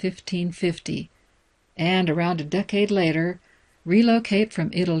priest in 1550, and around a decade later relocate from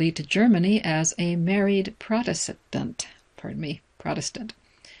Italy to Germany as a married Protestant.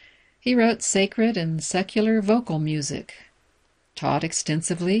 He wrote sacred and secular vocal music, taught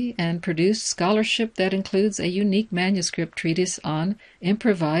extensively, and produced scholarship that includes a unique manuscript treatise on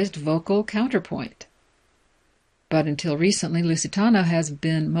improvised vocal counterpoint. But until recently, Lusitano has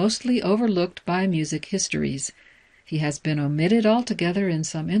been mostly overlooked by music histories. He has been omitted altogether in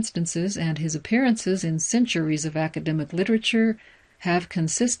some instances, and his appearances in centuries of academic literature have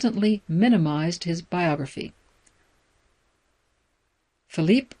consistently minimized his biography.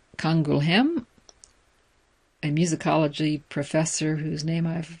 Philippe Canguilhem, a musicology professor whose name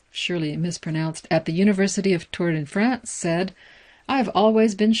I've surely mispronounced, at the University of Tours in France, said, "I've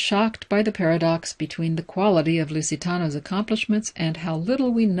always been shocked by the paradox between the quality of Lusitano's accomplishments and how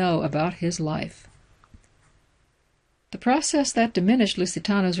little we know about his life." The process that diminished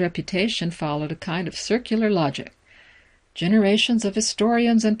Lusitano's reputation followed a kind of circular logic. Generations of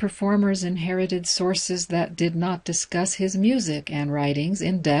historians and performers inherited sources that did not discuss his music and writings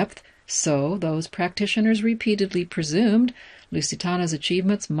in depth, so those practitioners repeatedly presumed Lusitano's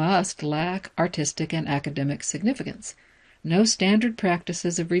achievements must lack artistic and academic significance. No standard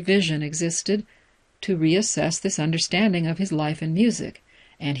practices of revision existed to reassess this understanding of his life and music,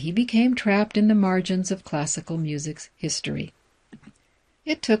 and he became trapped in the margins of classical music's history.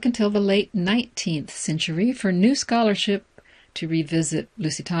 It took until the late 19th century for new scholarship to revisit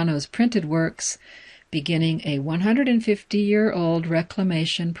Lusitano's printed works, beginning a 150-year-old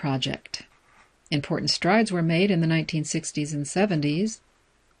reclamation project. Important strides were made in the 1960s and 70s,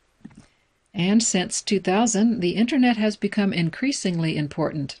 and since 2000, the Internet has become increasingly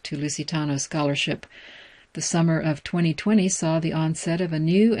important to Lusitano scholarship. The summer of 2020 saw the onset of a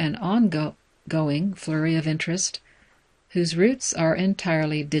new and ongoing flurry of interest, whose roots are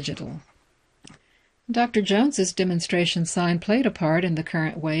entirely digital. Dr. Jones's demonstration sign played a part in the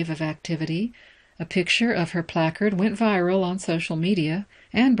current wave of activity. A picture of her placard went viral on social media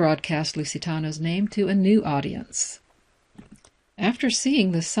and broadcast Lusitano's name to a new audience. After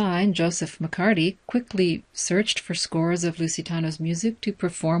seeing the sign, Joseph McCarty quickly searched for scores of Lusitano's music to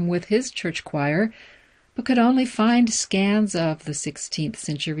perform with his church choir, but could only find scans of the 16th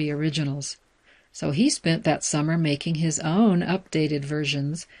century originals. So he spent that summer making his own updated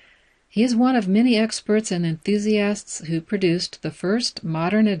versions. He is one of many experts and enthusiasts who produced the first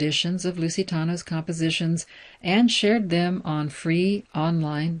modern editions of Lusitano's compositions and shared them on free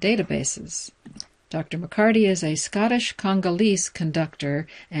online databases. Dr. McCarty is a Scottish Congolese conductor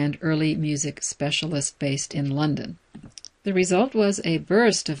and early music specialist based in London. The result was a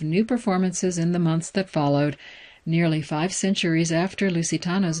burst of new performances in the months that followed. Nearly 5 centuries after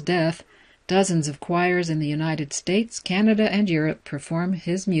Lusitano's death, dozens of choirs in the United States, Canada, and Europe perform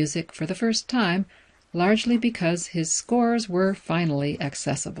his music for the first time, largely because his scores were finally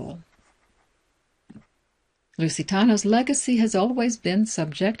accessible. Lusitano's legacy has always been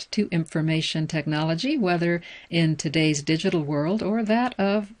subject to information technology, whether in today's digital world or that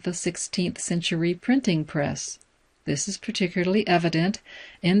of the 16th century printing press. This is particularly evident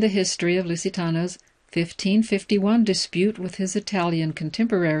in the history of Lusitano's 1551 dispute with his Italian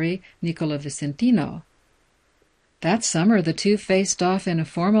contemporary Nicola Vicentino. That summer, the two faced off in a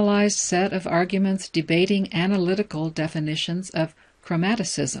formalized set of arguments debating analytical definitions of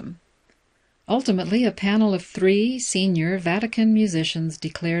chromaticism. Ultimately, a panel of 3 senior Vatican musicians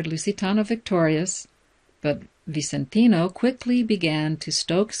declared Lusitano victorious, but Vicentino quickly began to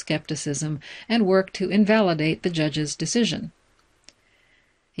stoke skepticism and work to invalidate the judge's decision.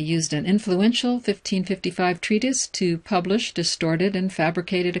 He used an influential 1555 treatise to publish distorted and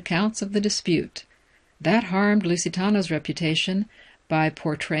fabricated accounts of the dispute. That harmed Lusitano's reputation by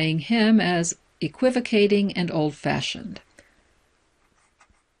portraying him as equivocating and old-fashioned.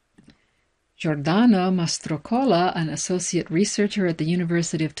 Giordano Mastrocola, an associate researcher at the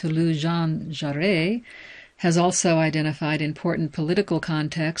University of Toulouse, Jean Jaurès, has also identified important political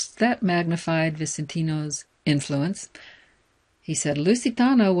contexts that magnified Vicentino's influence. He said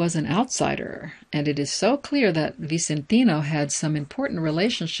Lusitano was an outsider, and it is so clear that Vicentino had some important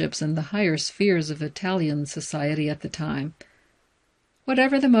relationships in the higher spheres of Italian society at the time.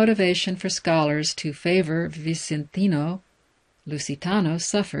 Whatever the motivation for scholars to favor Vicentino, Lusitano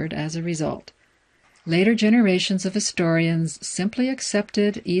suffered as a result. Later generations of historians simply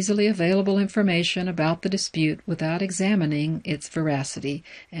accepted easily available information about the dispute without examining its veracity,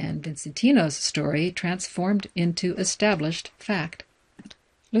 and Vicentino's story transformed into established fact.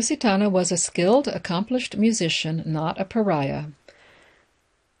 Lusitano was a skilled, accomplished musician, not a pariah.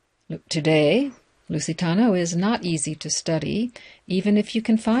 Today, Lusitano is not easy to study, even if you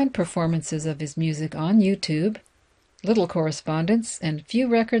can find performances of his music on YouTube. Little correspondence and few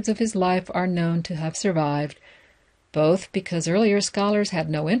records of his life are known to have survived, both because earlier scholars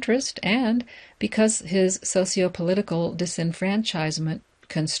had no interest and because his socio-political disenfranchisement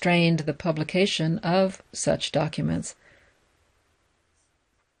constrained the publication of such documents.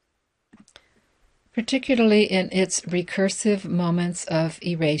 Particularly in its recursive moments of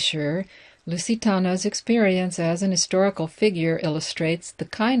erasure, Lusitano's experience as an historical figure illustrates the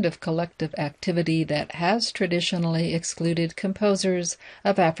kind of collective activity that has traditionally excluded composers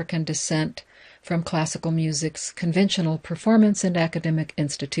of African descent from classical music's conventional performance and academic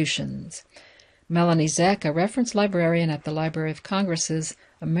institutions. Melanie Zeck, a reference librarian at the Library of Congress's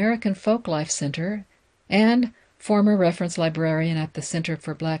American Folklife Center and former reference librarian at the Center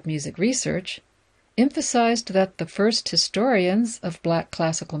for Black Music Research, emphasized that the first historians of Black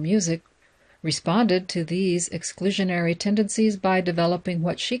classical music responded to these exclusionary tendencies by developing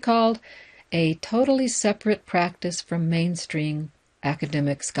what she called a totally separate practice from mainstream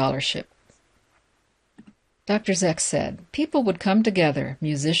academic scholarship. Dr. Zeck said, people would come together,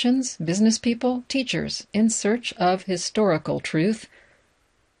 musicians, business people, teachers, in search of historical truth.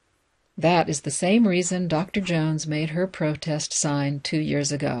 That is the same reason Dr. Jones made her protest sign 2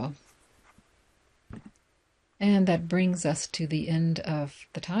 years ago. And that brings us to the end of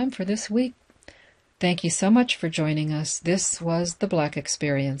the time for this week. Thank you so much for joining us. This was the Black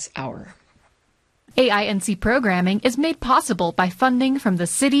Experience Hour. AINC programming is made possible by funding from the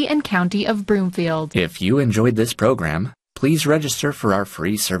City and County of Broomfield. If you enjoyed this program, please register for our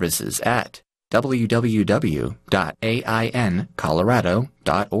free services at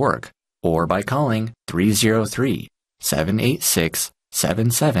www.aincolorado.org or by calling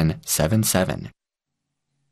 303-786-7777.